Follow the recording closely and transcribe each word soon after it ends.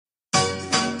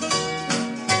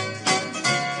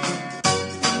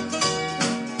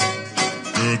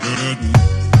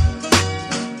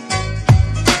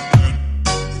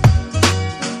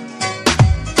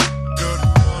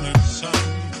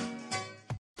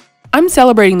I'm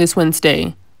celebrating this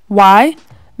Wednesday. Why?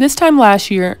 This time last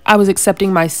year, I was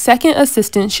accepting my second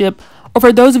assistantship, or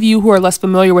for those of you who are less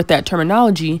familiar with that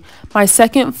terminology, my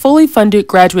second fully funded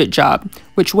graduate job,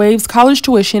 which waives college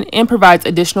tuition and provides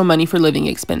additional money for living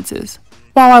expenses.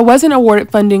 While I wasn't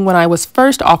awarded funding when I was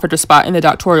first offered a spot in the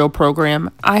doctoral program,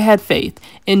 I had faith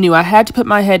and knew I had to put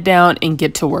my head down and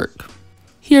get to work.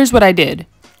 Here's what I did.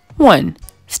 1.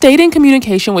 Stayed in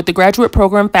communication with the graduate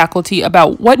program faculty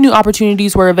about what new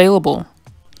opportunities were available.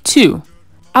 2.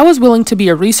 I was willing to be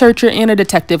a researcher and a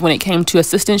detective when it came to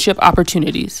assistantship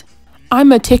opportunities. I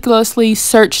meticulously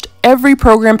searched every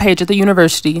program page at the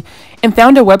university and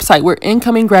found a website where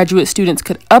incoming graduate students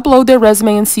could upload their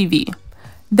resume and CV.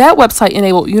 That website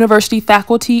enabled university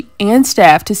faculty and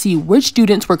staff to see which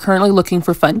students were currently looking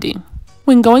for funding.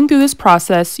 When going through this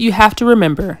process, you have to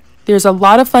remember, there's a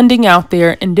lot of funding out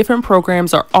there and different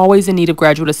programs are always in need of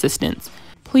graduate assistance.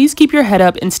 Please keep your head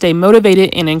up and stay motivated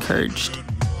and encouraged.